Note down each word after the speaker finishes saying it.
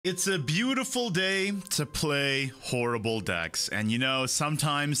It's a beautiful day to play horrible decks, and you know,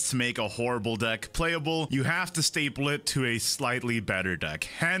 sometimes to make a horrible deck playable, you have to staple it to a slightly better deck.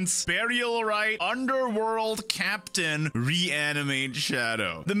 Hence, Burial Rite Underworld Captain Reanimate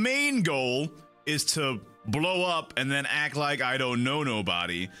Shadow. The main goal is to blow up and then act like I don't know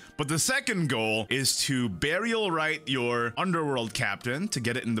nobody. But the second goal is to Burial Rite your Underworld Captain to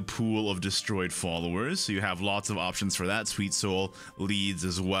get it in the pool of destroyed followers. So you have lots of options for that. Sweet Soul leads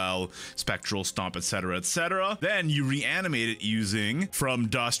as well, Spectral Stomp, etc, etc. Then you reanimate it using From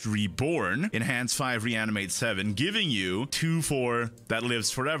Dust Reborn, Enhance 5, Reanimate 7, giving you 2/4 that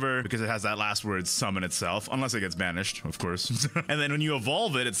lives forever because it has that last word summon itself, unless it gets banished, of course. And then when you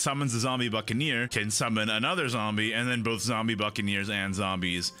evolve it, it summons the Zombie Buccaneer, can summon another zombie, and then both Zombie Buccaneers and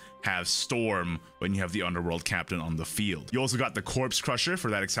zombies have Storm when you have the Underworld Captain on the field. You also got the Corpse Crusher for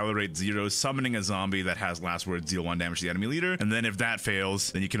that Accelerate 0, summoning a zombie that has last word deal 1 damage to the enemy leader. And then if that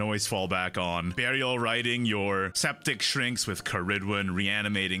fails, then you can always fall back on Burial Riting your Septic Shrinks with Caridwen,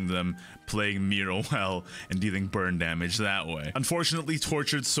 reanimating them, playing Miro well, and dealing burn damage that way. Unfortunately,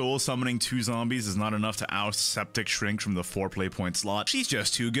 Tortured Soul summoning 2 zombies is not enough to oust Septic Shrink from the 4 play point slot. She's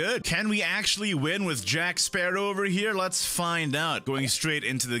just too good. Can we actually win with Jack Sparrow over here? Let's find out. Going straight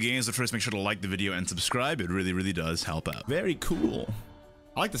into the game, so first make sure to like the video and subscribe. It really, really does help out. Very cool.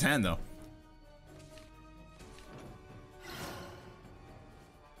 I like this hand though.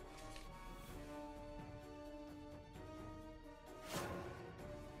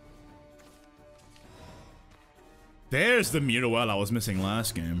 There's the Mirael I was missing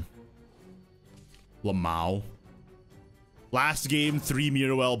last game. Lamau. Last game, 3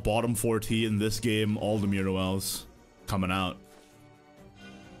 Mirael, bottom 4T. In this game, all the Miraels coming out.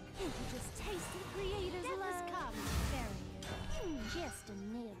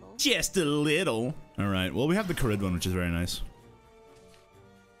 Just a little. Alright, well, we have the Caridwen, which is very nice.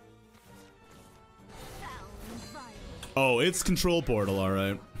 Oh, it's Control Portal,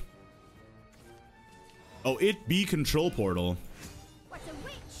 alright. Oh, it be Control Portal. What's a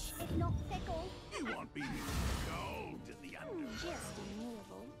witch if not fickle? You won't be gold in the underworld. Just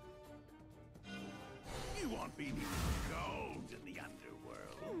amiable. You won't be gold in the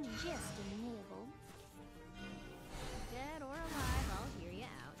underworld. Just amiable. Dead or alive, I'll hear you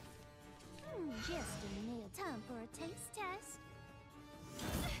out. Just amiable. Time for a taste test.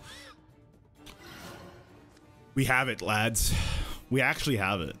 We have it, lads. We actually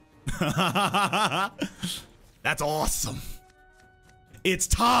have it. That's awesome. It's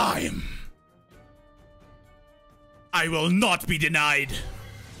time. I will not be denied.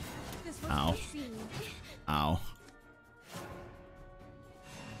 Ow. Ow.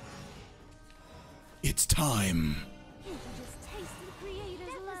 It's time.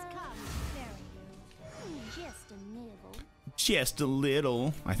 Just a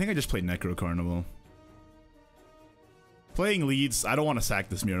little. I think I just played Necro Carnival. Playing leads, I don't want to sack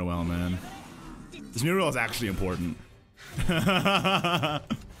this Mirael, man. This Mirael is actually important.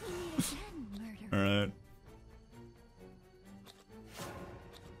 Alright.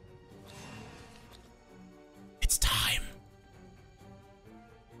 It's time.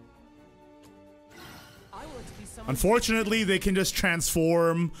 Unfortunately, they can just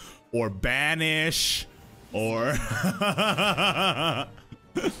transform or banish or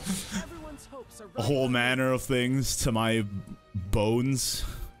a whole manner of things to my bones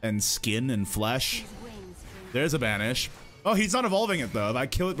and skin and flesh. There's a banish. Oh, he's not evolving it though. If I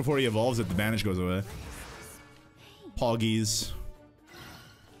kill it before he evolves it, the banish goes away. Poggies.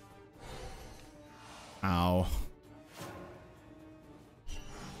 Ow.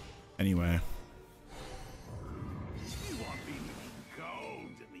 Anyway. You won't be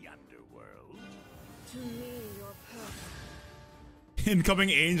gold in the underworld. To me, you're perfect. Incoming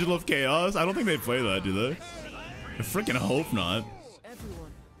Angel of Chaos? I don't think they play that, do they? I freaking hope not.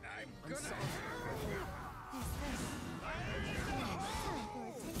 Everyone. I'm sorry.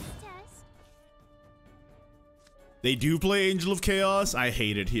 They do play Angel of Chaos? I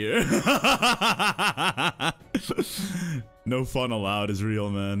hate it here. No fun allowed is real,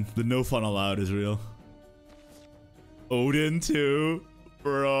 man. The no fun allowed is real. Odin too?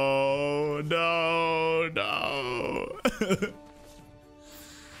 Bro, no.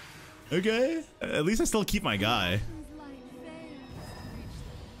 Okay, at least I still keep my guy.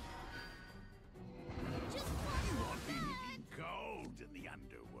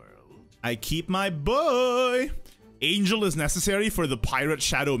 I keep my boy. Angel is necessary for the Pirate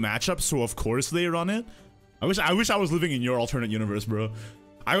Shadow matchup, so of course they run it. I wish I was living in your alternate universe, bro.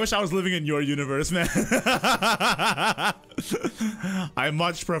 I wish I was living in your universe, man. I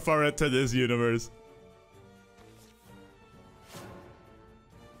much prefer it to this universe.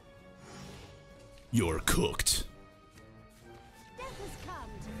 You're cooked. Death has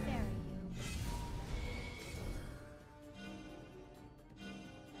come to bury you.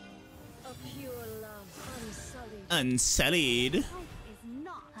 A pure love, unsullied. Unsullied. Life is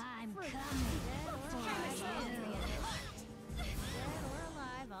not. I'm coming. Dead or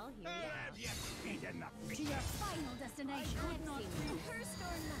alive, I'll hear you out. To your final destination. Cursed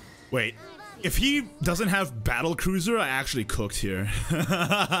or not. Wait, if he doesn't have Battle Cruiser, I actually cooked here.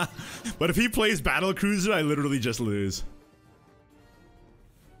 But if he plays Battle Cruiser, I literally just lose.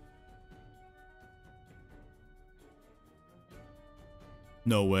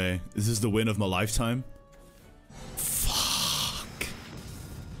 No way. Is this the win of my lifetime? Fuck.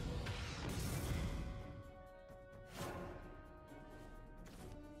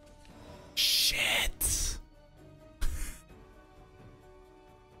 Shit.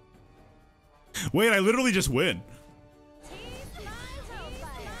 Wait, I literally just win.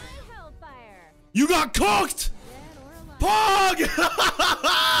 You got cooked! Pog!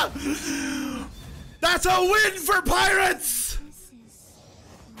 That's a win for pirates!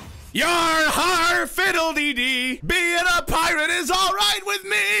 Yar har fiddle-dee-dee! Being a pirate is alright with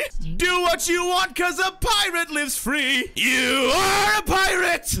me! Do what you want cause a pirate lives free! You are a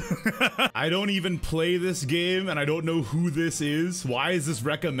pirate! I don't even play this game and I don't know who this is. Why is this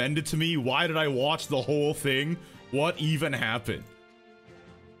recommended to me? Why did I watch the whole thing? What even happened?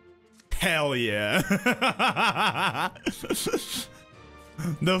 Hell yeah.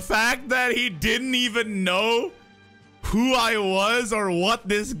 The fact that he didn't even know who I was or what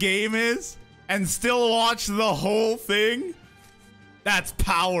this game is and still watch the whole thing, that's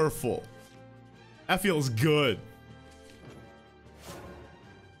powerful. That feels good.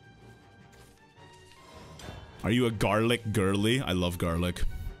 Are you a garlic girly? I love garlic.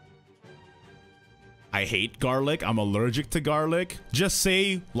 I hate garlic. I'm allergic to garlic. Just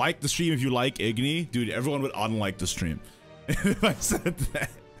say like the stream if you like Igni. Dude, everyone would unlike the stream if I said that.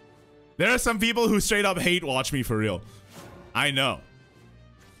 There are some people who straight up hate watch me for real. I know.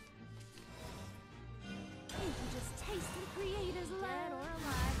 Just taste the creator's love. Dead or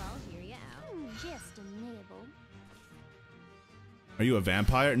alive, I'll hear you out. Just a nibble. Are you a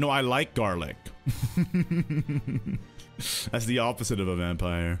vampire? No, I like garlic. That's the opposite of a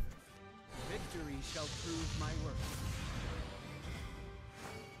vampire. Victory shall prove my worth.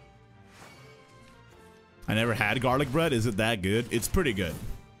 I never had garlic bread. Is it that good? It's pretty good.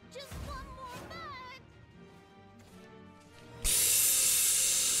 Just one more bite.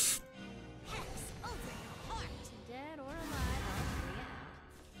 Hex over your heart. Dead or alive, I'll hear you out.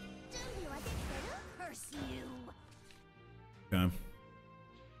 Don't you like it better? Curse you. Okay.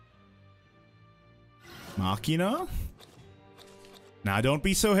 Machina? Now, don't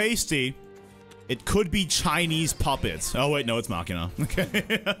be so hasty. It could be Chinese puppets. Oh, wait, no, it's Machina.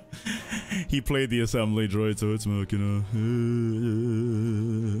 Okay. He played the assembly droid, so it's Machina.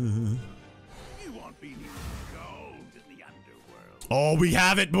 You won't be needing gold in the underworld. Oh, we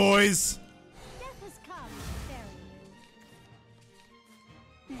have it, boys. Death has come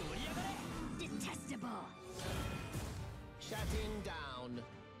to bury you. Detestable. Shutting down.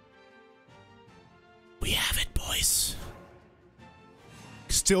 We have it, boys.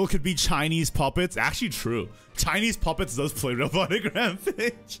 Still could be Chinese puppets. Actually, true. Chinese puppets does play Robotic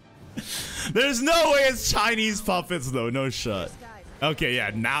Rampage. There's no way it's Chinese puppets, though. No shot. Okay,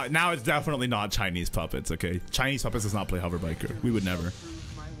 yeah. Now it's definitely not Chinese puppets. Okay, Chinese puppets does not play Hoverbiker. We would never.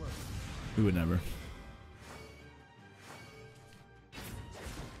 We would never.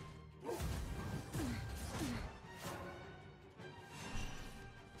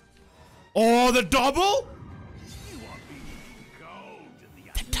 Oh, the double? You won't be needing gold in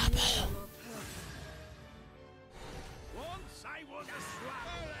the The double. Once I was a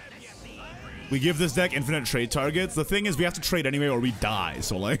swallow. We give this deck infinite trade targets. The thing is, we have to trade anyway or we die.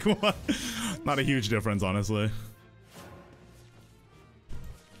 So, like, what? Not a huge difference, honestly.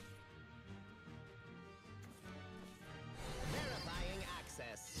 Verifying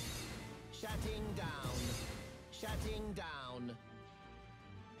access. Shutting down. Shutting down.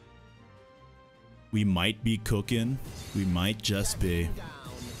 We might be cooking. We might just be. Down.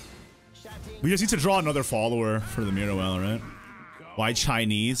 Shutting. We just need to draw another follower for the Mirrorwell, right? Why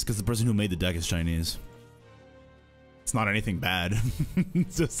Chinese? Because the person who made the deck is Chinese. It's not anything bad.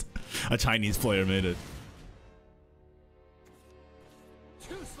 It's just a Chinese player made it.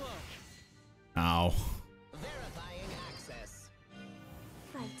 Too slow. Ow. Verifying access.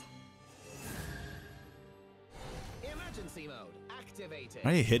 Right. Emergency mode activated.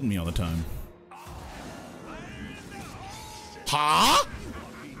 Why are you hitting me all the time? Huh?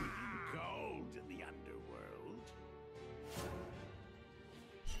 Gold in the underworld.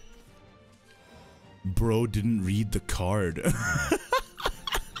 bro didn't read the card.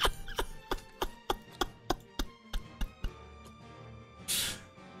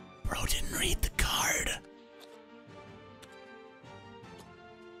 Bro didn't read the card.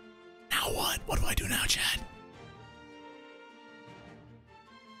 Now what? What do I do now, Chad?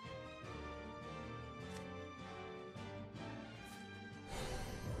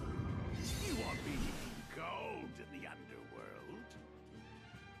 You won't be eating gold in the underworld.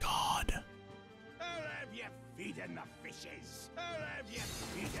 God. I'll have you feeding the fishes. I'll have you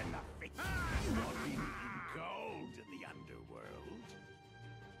feeding the fishes. You won't be eating gold in the underworld.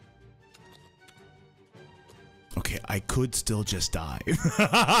 Okay, I could still just die.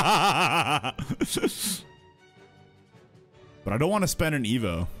 But I don't want to spend an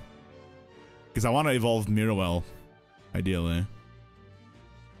Evo. Because I want to evolve Mirwell, ideally.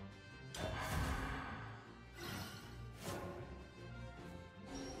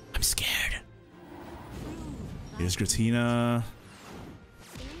 I'm scared. Here's Gratina.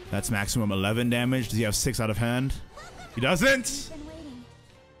 That's maximum 11 damage. Does he have 6 out of hand? He doesn't! Been waiting.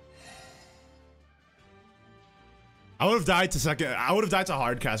 I would have died to second. I would have died to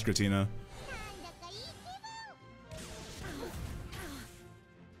hard cast Gratina.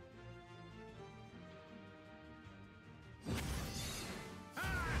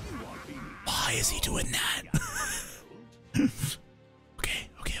 Why is he doing that? Okay.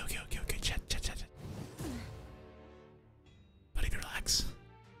 Chat. Buddy, relax.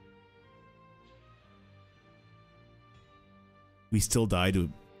 We still die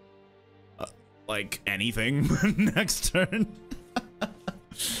to like anything next turn.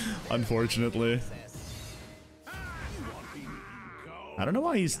 Unfortunately. I don't know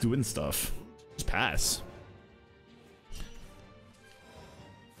why he's doing stuff. Just pass.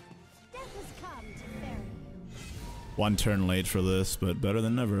 Death has come to bury you. One turn late for this, but better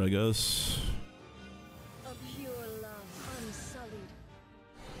than never, I guess. A pure love, unsullied.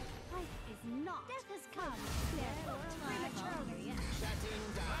 Life is not. Death has come. Dead or alive, Shutting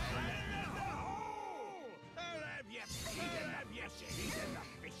down. I'll have you feeding the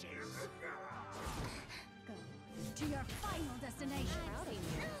fishes. go to your final destination.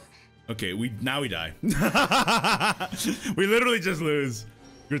 Okay, now we die. We literally just lose.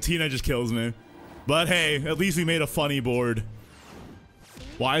 Gratina just kills me. But hey, at least we made a funny board.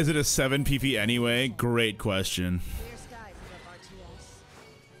 Why is it a 7 PP anyway? Great question. Clear skies is up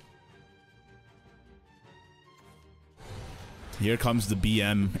RTS. Here comes the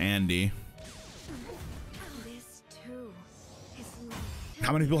BM Andy. This too is life.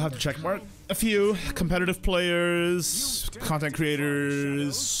 How many people have to check mark? A few. Competitive players, content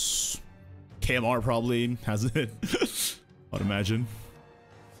creators. KMR probably has it. I'd imagine.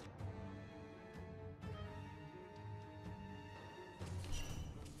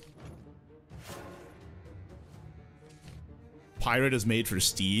 Pirate is made for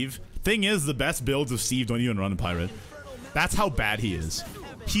Steve. Thing is, the best builds of Steve don't even run a Pirate. That's how bad he is.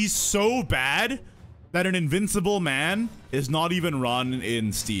 He's so bad that an invincible man is not even run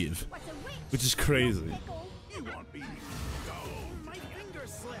in Steve, What's a witch? which is crazy. Pickle. You won't be eating gold. My finger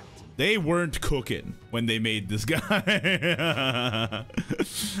slipped. They weren't cooking when they made this guy.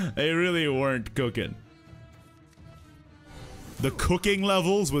 They really weren't cooking. The cooking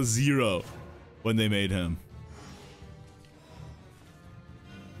levels was 0 when they made him.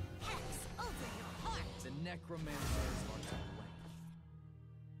 Hex over your heart. The necromancers are to blame.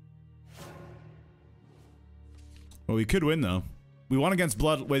 Well, we could win though. We won against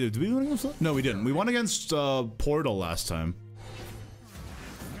Blood. Wait, did we win against Blood? No, we didn't. We won against Portal last time.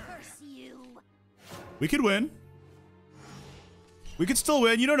 Curse you. We could win. We could still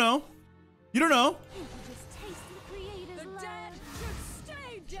win. You don't know. You don't know. You can just taste the creator's love. Dead should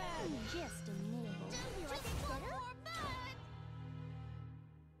stay dead. Just a nibble. Just one more bite.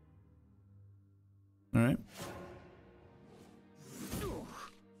 All right.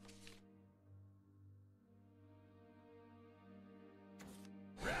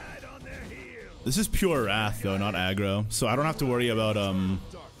 Right on their heels. This is pure wrath though, not aggro. So I don't have to worry about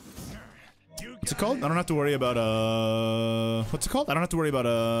what's it called? I don't have to worry about what's it called? I don't have to worry about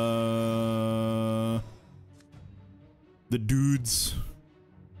the dudes.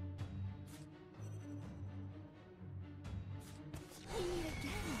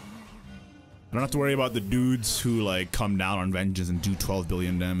 I don't have to worry about the dudes who like come down on vengeance and do 12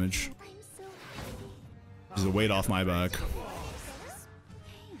 billion damage. I'm so happy. There's a weight off my back.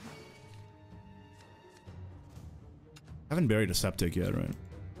 Haven't buried a septic yet, right?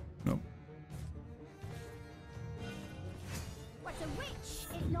 Nope. What's a witch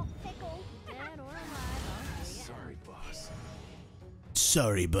if not pickle? Dead or alive, I'll Sorry, boss.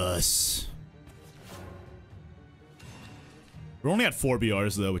 Sorry, boss. We're only at 4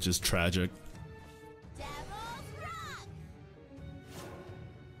 BRs though, which is tragic. Devil's Rock!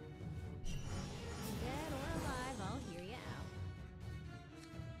 Dead or alive, I'll hear you out.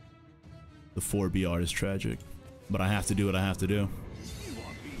 The 4 BR is tragic, but I have to do what I have to do.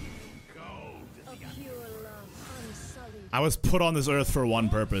 A pure love, unsullied. I was put on this earth for one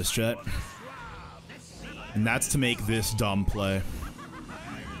purpose, chat. And that's to make this dumb play.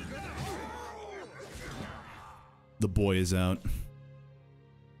 The boy is out.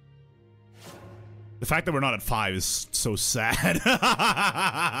 The fact that we're not at 5 is so sad.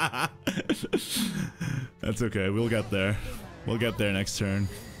 That's okay, we'll get there. We'll get there next turn.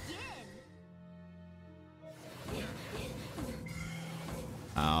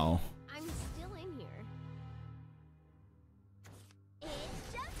 Ow. I'm still in here. It's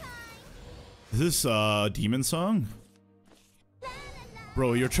showtime! Is this demon song?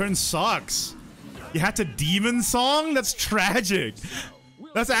 Bro, your turn sucks. You had to demon song? That's tragic.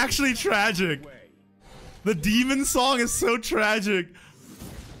 That's actually tragic. The demon song is so tragic.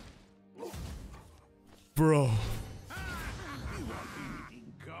 Bro.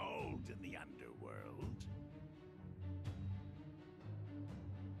 Gold in the underworld.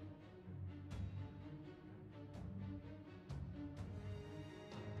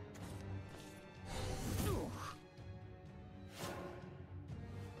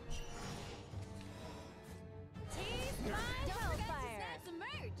 Don't forget to snag some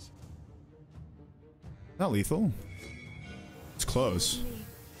merch! Not lethal. It's close.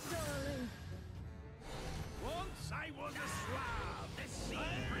 Once I was a Slav, the sea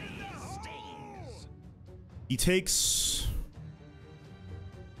breeze stings. He takes...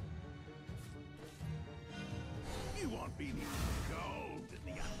 You won't be needing gold in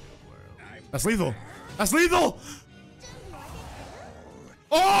the underworld. That's lethal. That's lethal!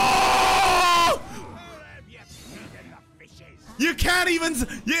 Oh! Have you feeding the fishes? You can't even...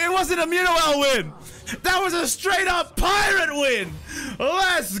 It wasn't a Minoel win! That was a straight up pirate win!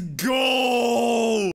 Let's go!